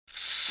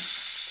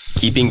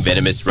Keeping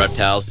venomous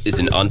reptiles is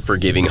an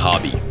unforgiving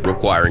hobby,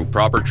 requiring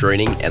proper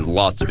training and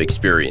lots of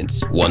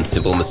experience. One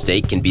simple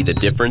mistake can be the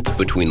difference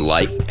between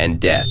life and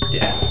death.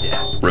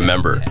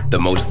 Remember, the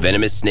most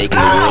venomous snake in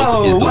the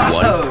world is the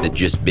one that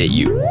just bit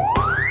you.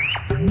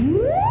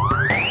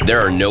 There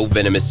are no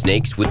venomous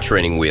snakes with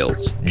training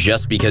wheels.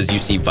 Just because you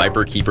see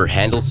viperkeeper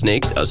handle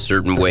snakes a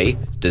certain way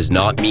does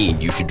not mean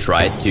you should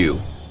try it too.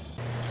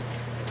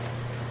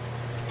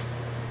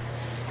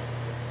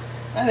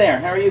 Hi there,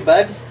 how are you,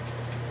 bud?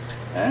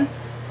 Huh?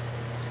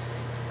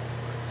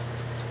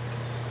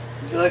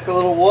 Would you like a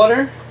little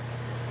water?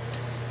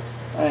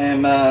 I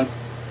am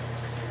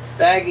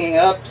bagging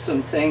up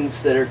some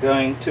things that are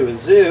going to a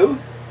zoo,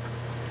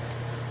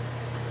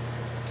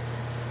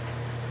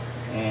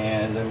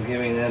 and I'm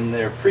giving them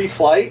their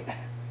pre-flight,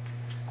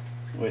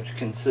 which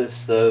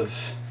consists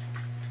of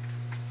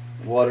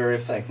water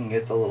if I can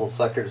get the little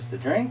suckers to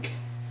drink.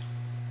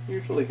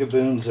 Usually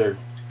gaboons are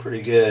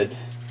pretty good,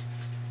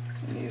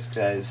 and these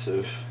guys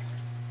have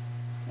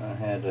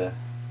had a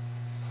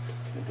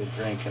good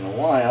drink in a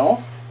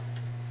while.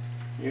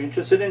 You're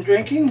interested in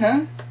drinking,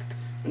 huh?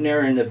 When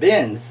they're in the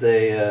bins,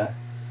 they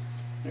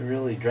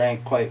really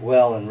drank quite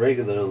well and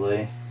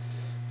regularly.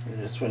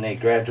 Just when they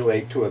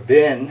graduate to a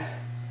bin,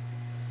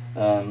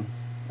 a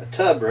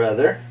tub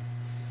rather,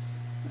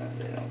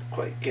 they don't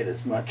quite get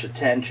as much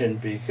attention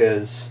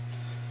because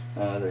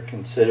they're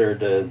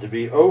considered to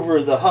be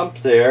over the hump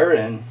there,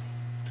 and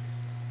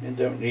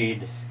don't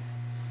need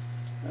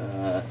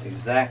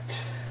exact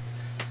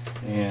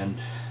and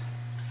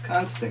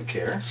constant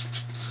care.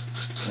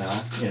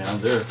 You know,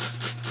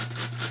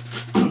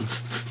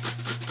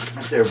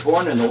 if they're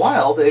born in the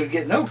wild, they would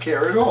get no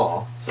care at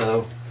all.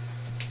 So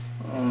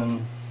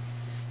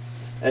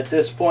at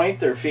this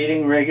point, they're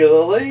feeding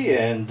regularly,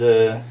 and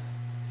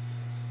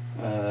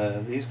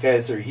these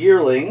guys are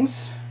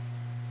yearlings.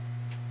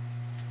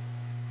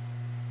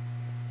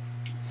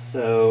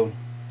 So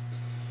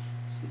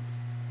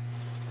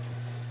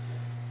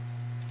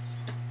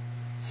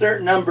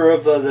certain number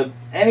of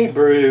any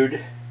brood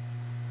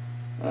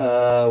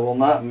will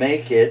not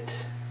make it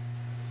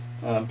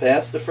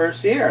past the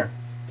first year.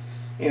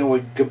 You know,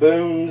 with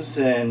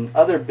gaboons and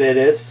other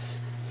bittis,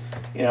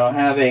 you know,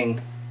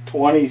 having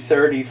 20,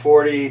 30,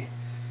 40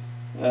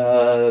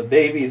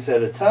 babies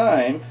at a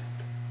time,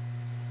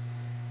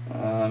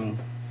 the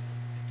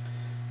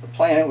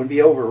planet would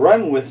be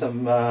overrun with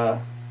them,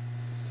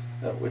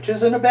 which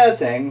isn't a bad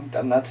thing.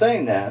 I'm not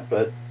saying that,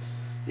 but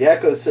the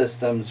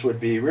ecosystems would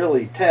be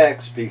really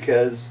taxed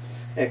because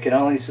it can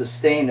only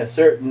sustain a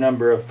certain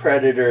number of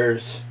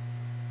predators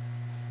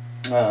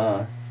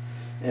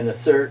in a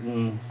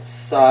certain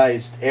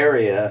sized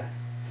area,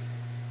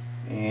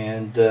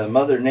 and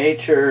Mother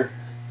Nature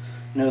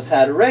knows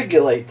how to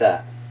regulate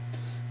that.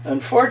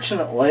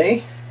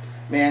 Unfortunately,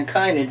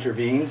 mankind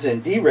intervenes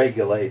and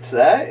deregulates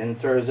that and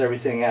throws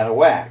everything out of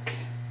whack.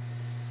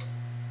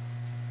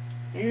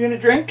 Are you gonna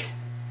drink?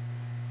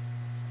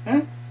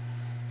 Huh?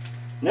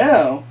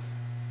 No,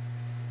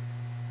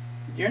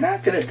 you're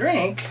not going to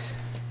drink.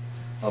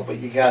 Oh, but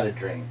you got to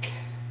drink.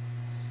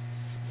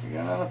 You're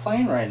going on a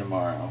plane ride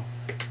tomorrow.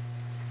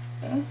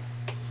 Huh?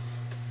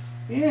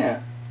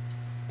 Yeah,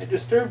 I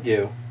disturbed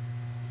you.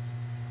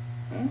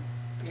 Huh?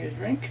 You get a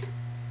drink?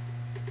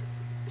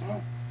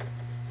 Oh,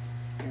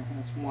 here,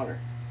 have some water.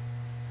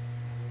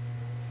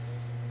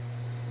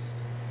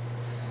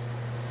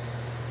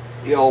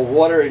 The old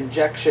water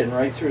injection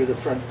right through the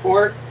front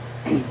port.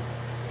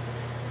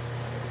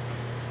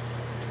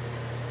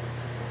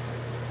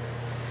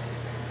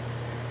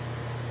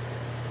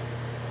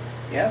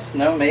 Yes,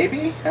 no,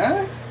 maybe,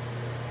 huh?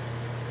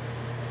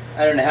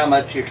 I don't know how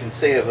much you can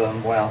see of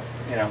them. Well,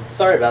 you know,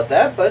 sorry about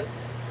that, but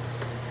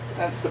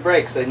that's the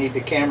breaks. I need the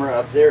camera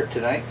up there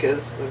tonight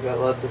because I've got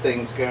lots of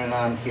things going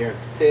on here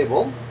at the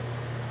table.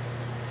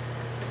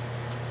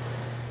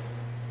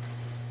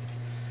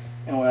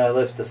 And when I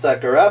lift the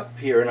sucker up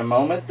here in a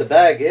moment to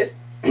bag it,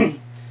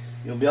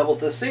 you'll be able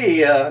to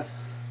see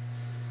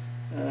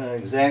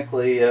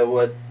exactly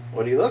what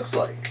he looks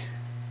like.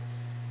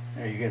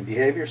 Are you going to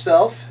behave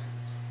yourself?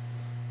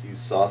 You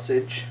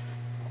sausage.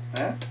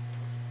 Huh?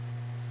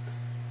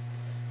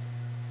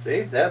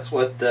 See, that's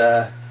what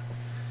a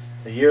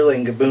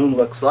yearling gaboon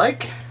looks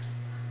like.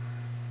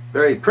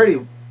 Very pretty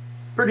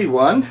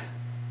one.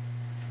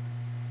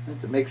 I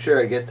have to make sure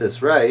I get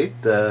this right.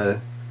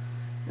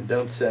 And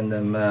don't send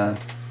them,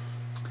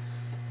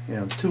 you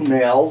know, 2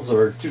 males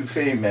or 2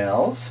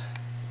 females.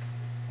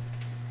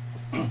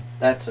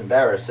 That's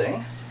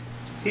embarrassing.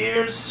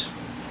 Here's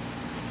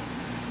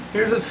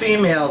a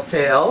female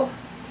tail.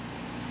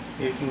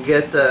 You can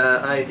get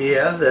the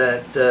idea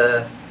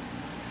that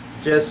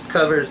just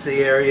covers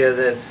the area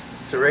that's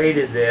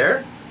serrated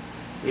there.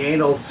 The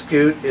anal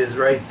scoot is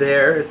right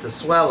there at the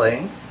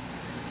swelling.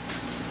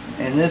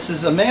 And this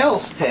is a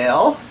male's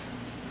tail.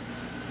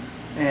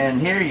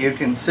 And here you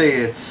can see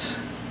it's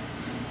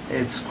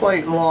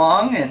quite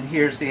long, and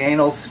here's the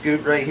anal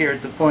scoot right here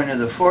at the point of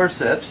the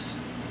forceps.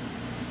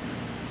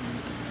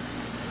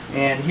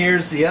 And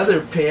here's the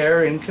other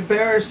pair in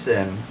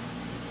comparison.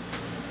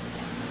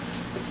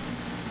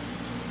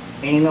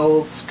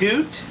 anal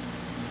scoot,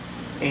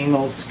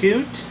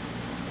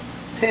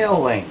 tail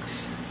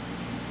length,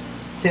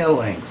 tail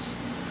lengths.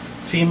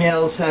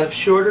 Females have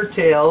shorter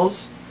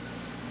tails.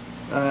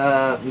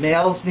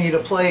 Males need a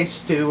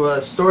place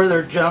to store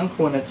their junk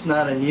when it's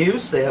not in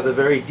use. They have a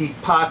very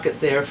deep pocket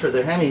there for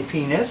their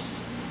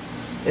hemipenis,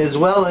 as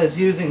well as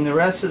using the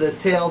rest of the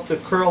tail to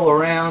curl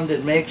around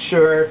and make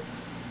sure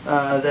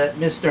that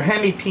Mr.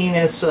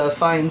 Hemipenis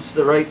finds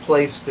the right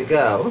place to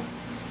go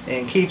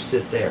and keeps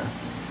it there.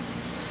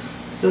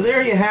 So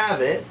there you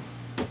have it.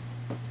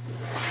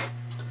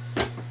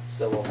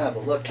 So we'll have a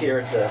look here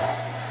at the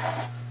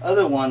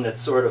other one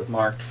that's sort of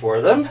marked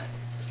for them.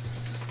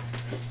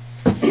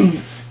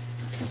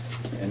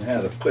 And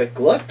have a quick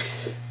look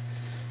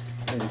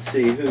and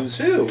see who's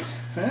who.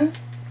 Huh?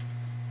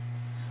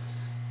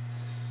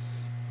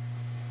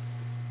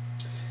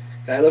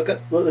 Can I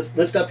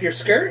lift up your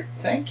skirt?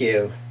 Thank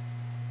you.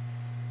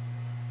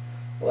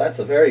 Well, that's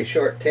a very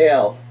short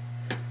tail.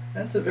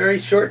 That's a very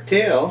short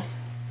tail.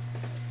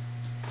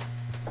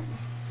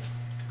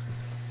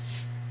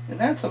 And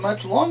that's a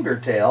much longer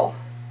tail.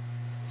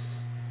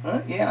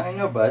 Huh? Yeah, I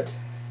know, bud.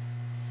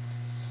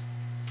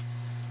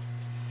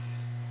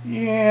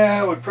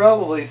 Yeah, I would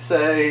probably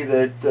say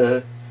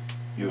that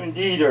you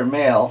indeed are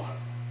male.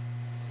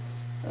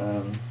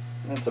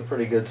 That's a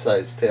pretty good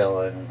sized tail.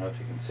 I don't know if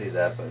you can see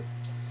that, but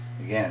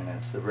again,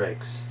 that's the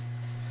brakes.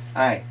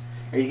 Hi,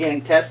 are you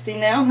getting testy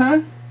now,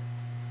 huh?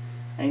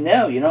 I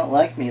know, you don't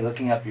like me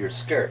looking up your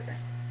skirt.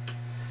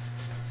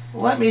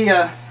 Well, let me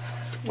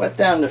wet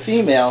down the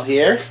female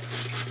here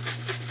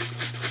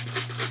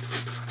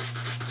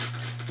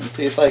and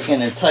see if I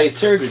can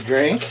entice her to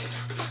drink.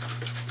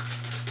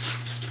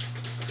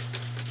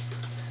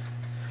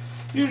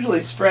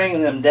 Usually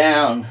spraying them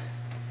down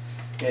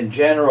in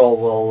general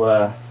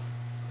will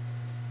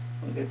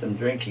get them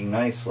drinking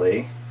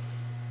nicely.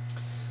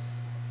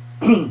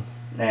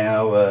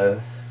 Now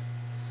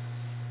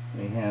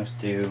we have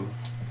to...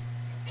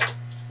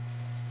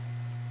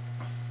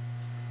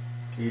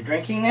 Are you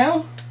drinking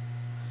now?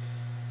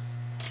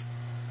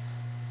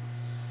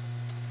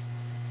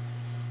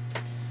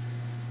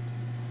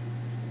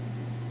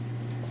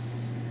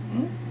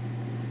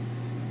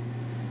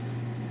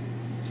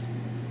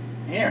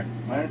 Here,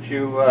 why don't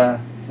you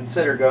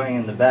consider going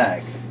in the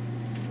bag?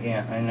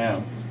 Yeah, I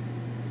know.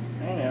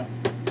 I know.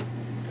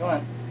 Go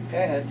on, go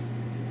ahead.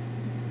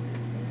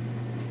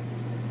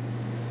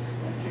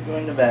 Why don't you go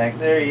in the bag?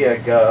 There you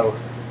go.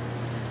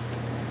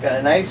 Got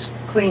a nice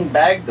clean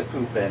bag to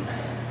poop in.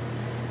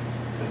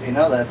 Because you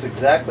know that's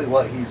exactly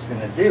what he's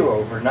going to do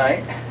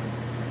overnight.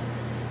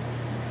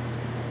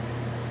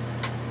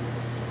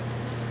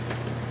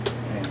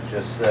 And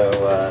just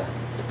so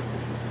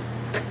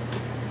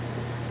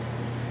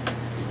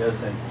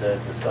doesn't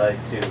decide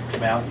to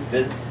come out and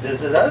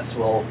visit us,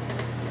 we'll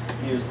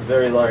use the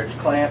very large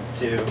clamp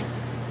to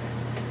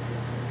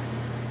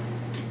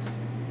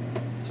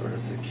sort of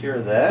secure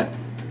that.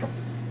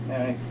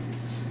 Now,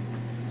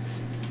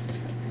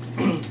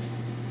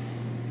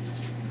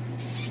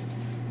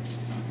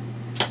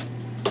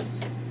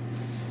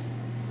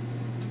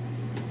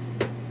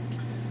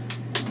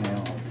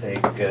 I'll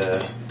take,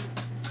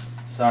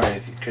 sorry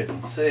if you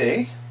couldn't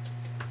see,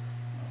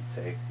 I'll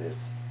take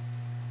this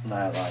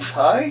nylon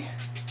tie.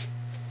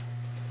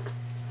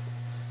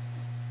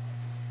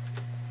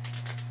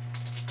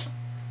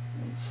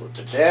 And slip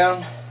it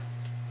down.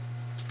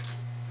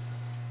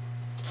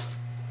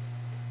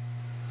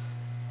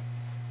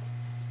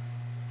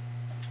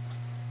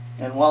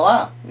 And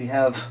voila, we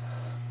have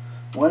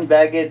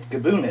one-bagged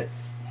gaboonet.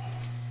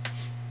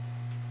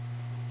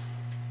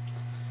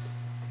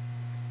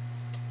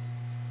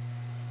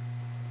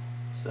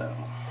 So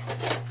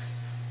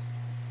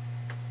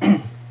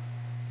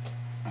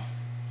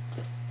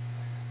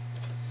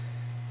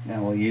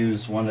now we'll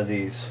use one of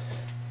these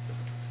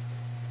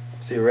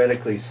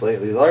theoretically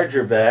slightly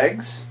larger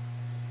bags.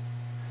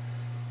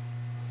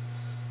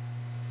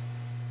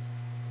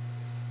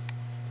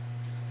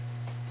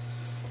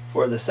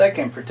 For the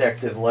second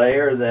protective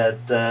layer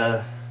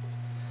that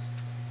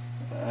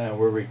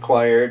were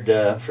required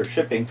for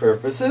shipping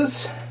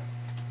purposes.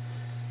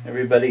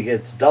 Everybody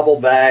gets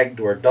double bagged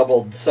or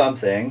doubled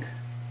something.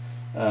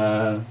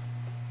 Many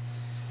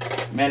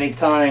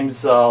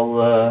times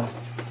I'll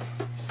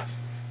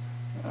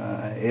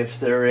if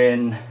they're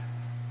in,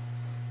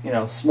 you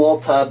know, small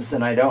tubs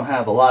and I don't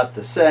have a lot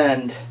to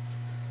send,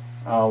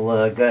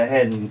 I'll go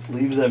ahead and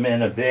leave them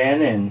in a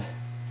bin and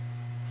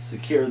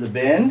secure the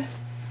bin.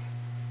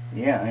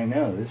 Yeah, I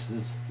know, this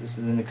is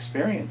an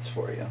experience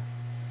for you.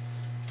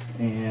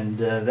 And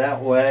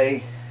that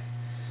way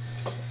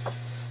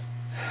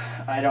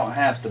I don't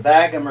have to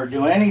bag them or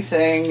do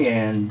anything,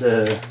 and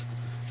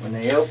when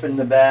they open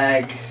the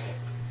bag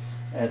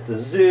at the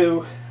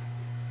zoo,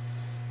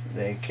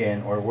 they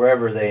can, or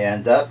wherever they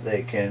end up,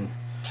 they can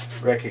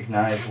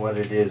recognize what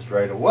it is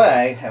right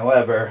away.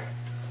 However,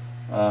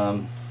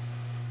 you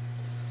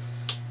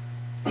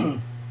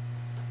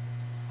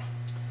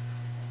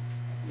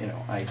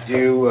know, I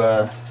do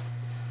a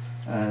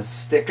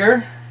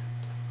sticker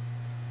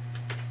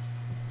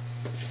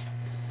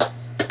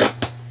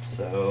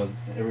so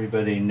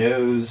everybody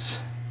knows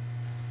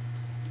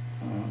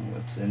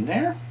what's in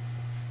there.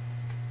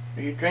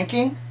 Are you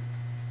drinking?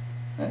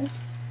 Huh?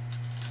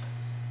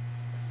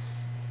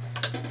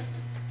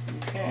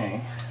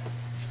 Okay.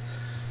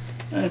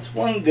 That's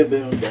one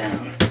gaboon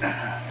down.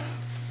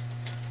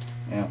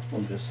 Now,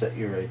 we'll just set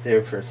you right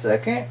there for a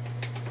second,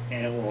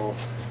 and we'll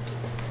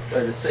try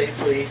to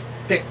safely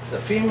pick the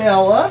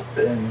female up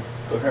and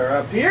put her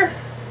up here.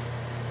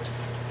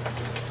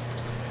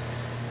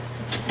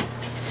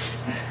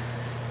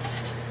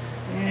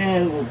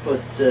 And we'll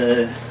put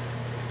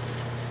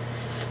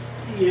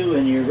you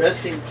in your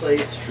resting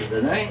place for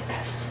the night.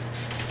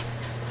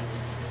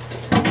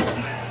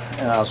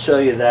 And I'll show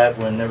you that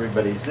when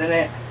everybody's in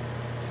it.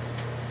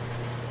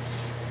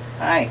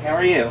 Hi, how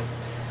are you?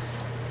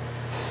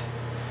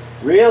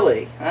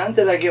 Really? Huh?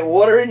 Did I get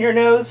water in your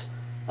nose?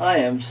 I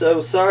am so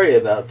sorry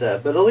about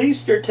that, but at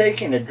least you're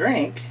taking a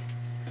drink.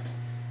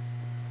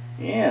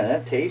 Yeah,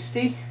 that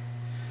tasty.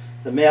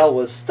 The male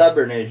was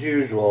stubborn as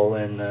usual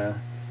and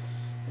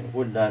it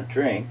would not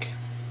drink.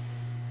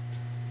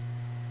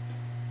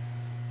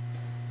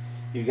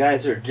 You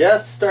guys are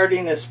just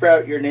starting to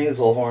sprout your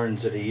nasal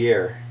horns at a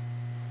year.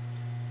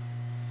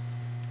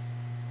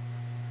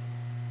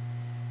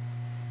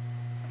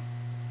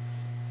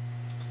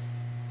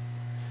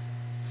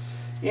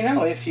 You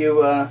know, if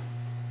you, I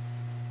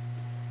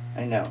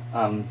know,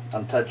 I'm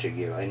touching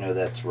you. I know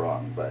that's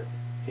wrong, but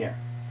here.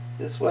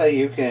 This way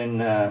you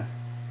can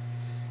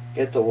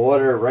get the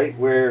water right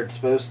where it's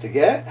supposed to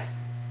get.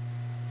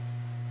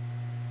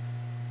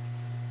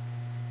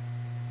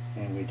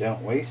 And we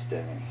don't waste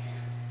any.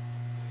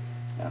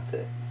 Not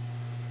that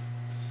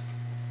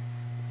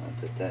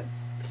that's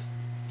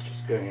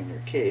just going in your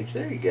cage.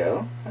 There you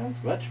go.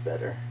 That's much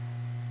better.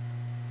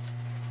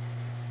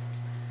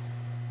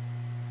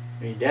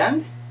 Are you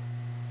done?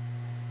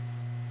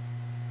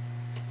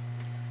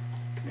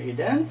 Are you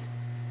done?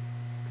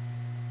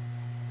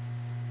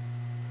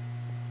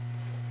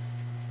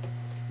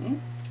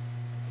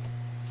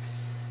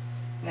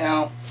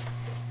 Now,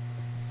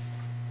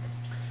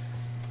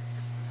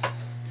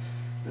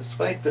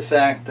 despite the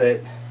fact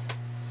that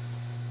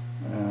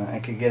I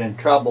could get in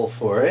trouble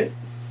for it,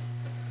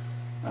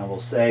 I will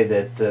say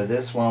that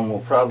this one will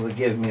probably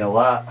give me a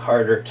lot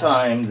harder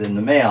time than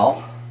the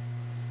male.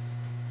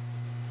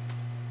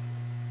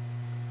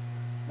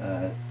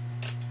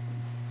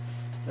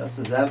 This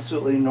is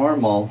absolutely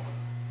normal.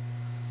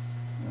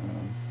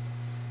 Don't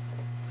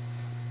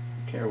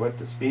care what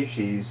the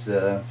species,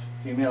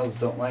 females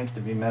don't like to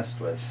be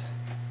messed with.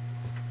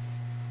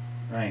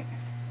 Right,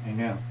 I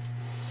know.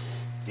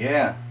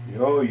 Yeah,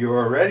 oh, you're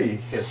already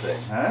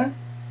kissing, huh?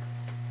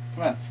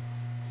 Come on.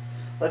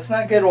 Let's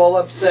not get all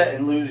upset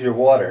and lose your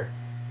water.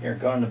 Here,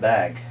 go in the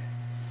bag.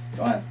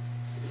 Go on.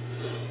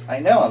 I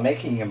know, I'm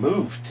making you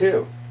move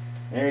too.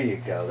 There you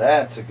go,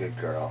 that's a good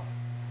girl.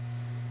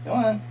 Go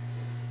on.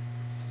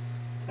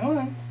 Come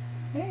on.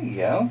 There you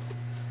go.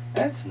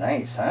 That's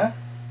nice, huh?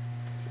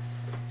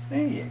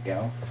 There you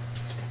go.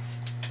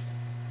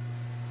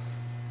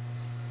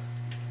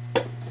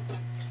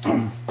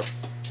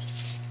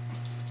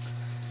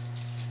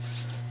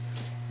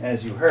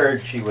 As you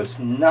heard, she was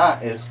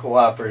not as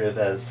cooperative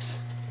as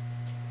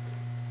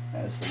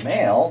the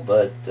male,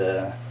 but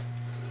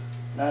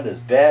not as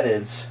bad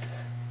as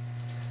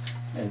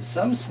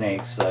some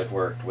snakes I've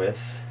worked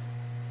with.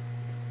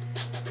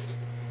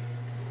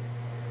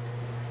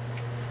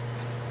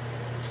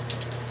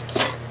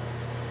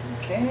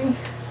 Okay.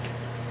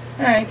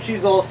 Alright,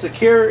 she's all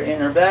secure in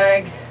her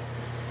bag.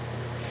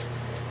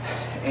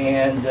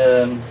 And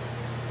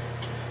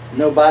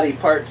no body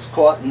parts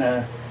caught in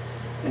the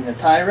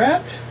tie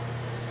wrap.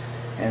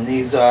 And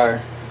these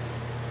are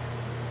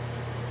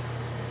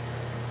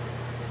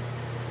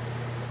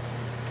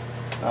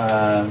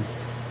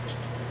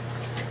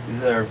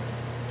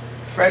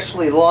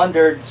freshly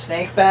laundered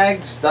snake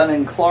bags done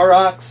in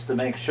Clorox to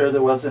make sure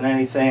there wasn't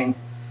anything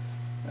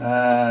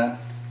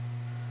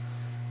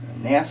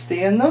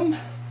nasty in them.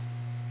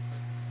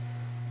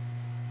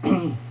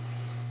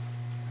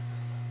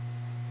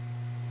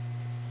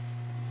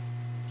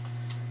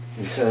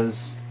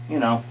 Because, you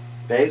know,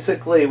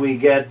 basically we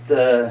get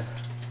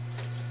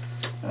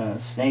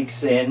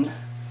snakes in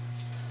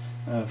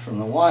from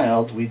the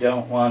wild. We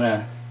don't want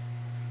to,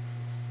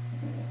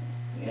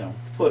 you know,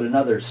 put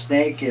another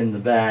snake in the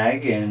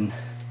bag and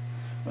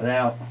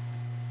without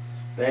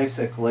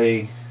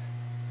basically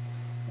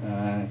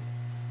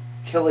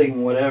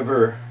killing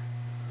whatever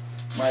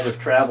might have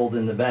traveled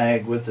in the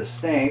bag with the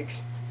snake.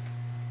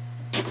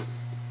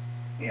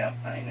 Yep,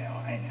 I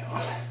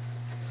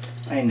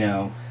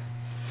know.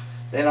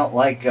 They don't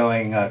like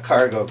going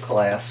cargo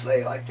class.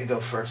 They like to go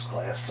first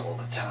class all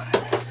the time.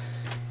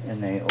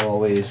 And they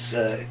always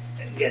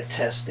get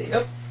testy.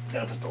 Yep,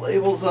 gotta put the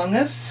labels on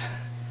this.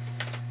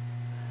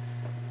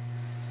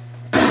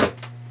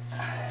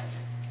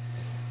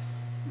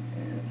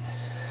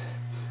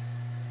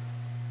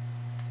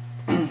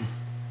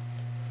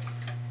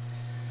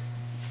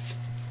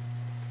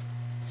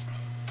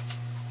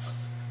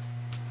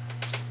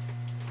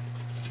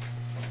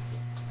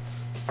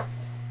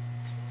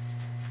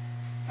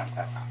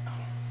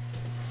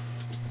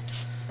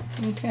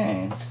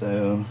 Okay,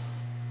 so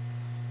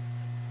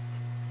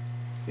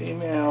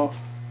female.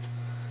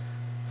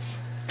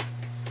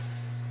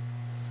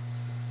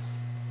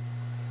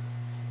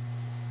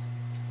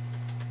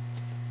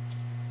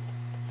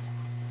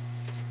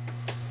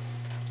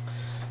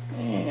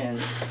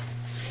 And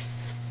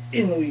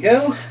in we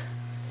go.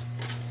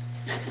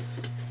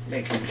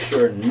 Making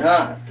sure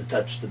not to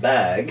touch the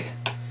bag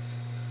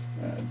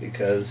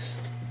because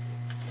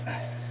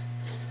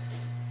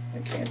I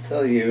can't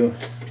tell you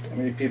how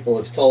many people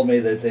have told me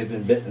that they've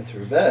been bitten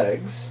through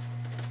bags.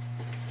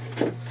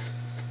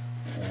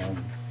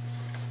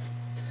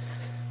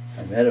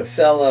 I met a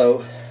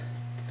fellow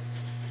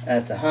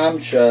at the Ham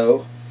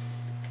show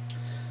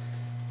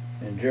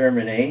in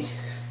Germany.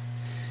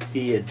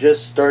 He had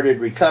just started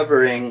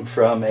recovering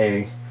from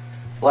a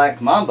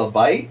black mamba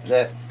bite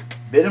that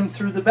bit him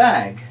through the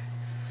bag.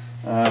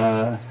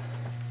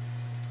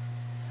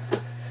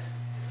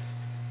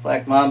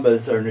 Black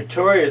mambas are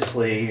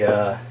notoriously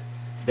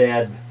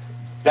bad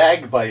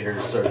bag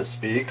biters, so to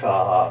speak.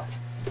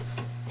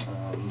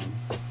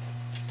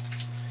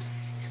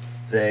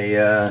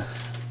 They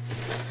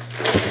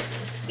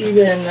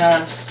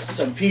even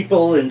some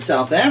people in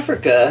South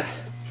Africa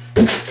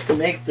who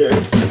make their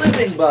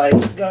living by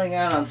going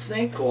out on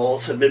snake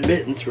calls have been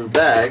bitten through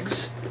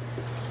bags.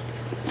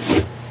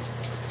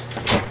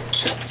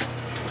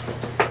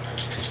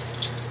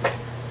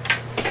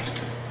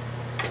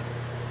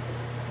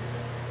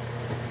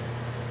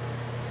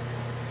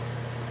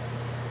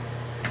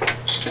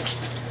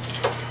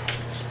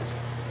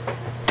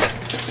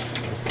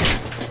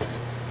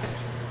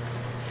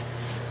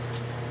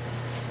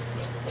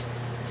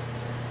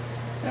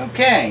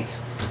 Okay,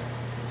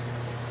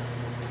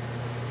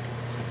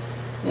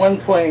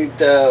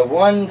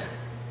 1.1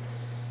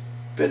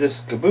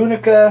 Bitis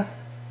gabonica.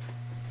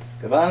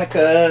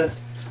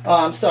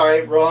 Oh, I'm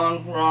sorry,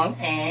 wrong.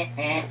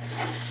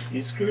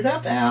 You screwed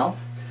up, Al.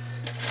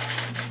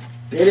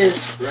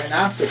 Bitis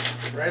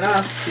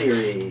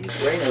rhinoceres.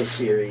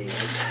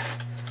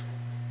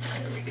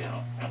 There we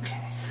go.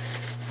 Okay,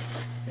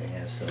 there you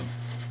have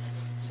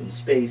some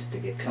space to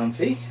get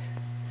comfy.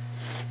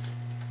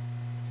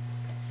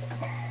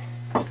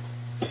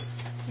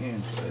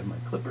 And do I have my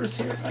clippers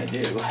here? I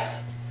do.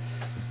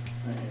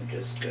 I'm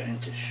just going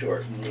to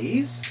shorten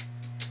these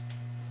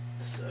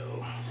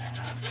so they're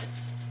not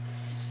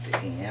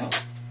sticking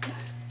out,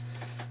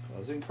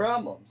 causing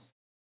problems.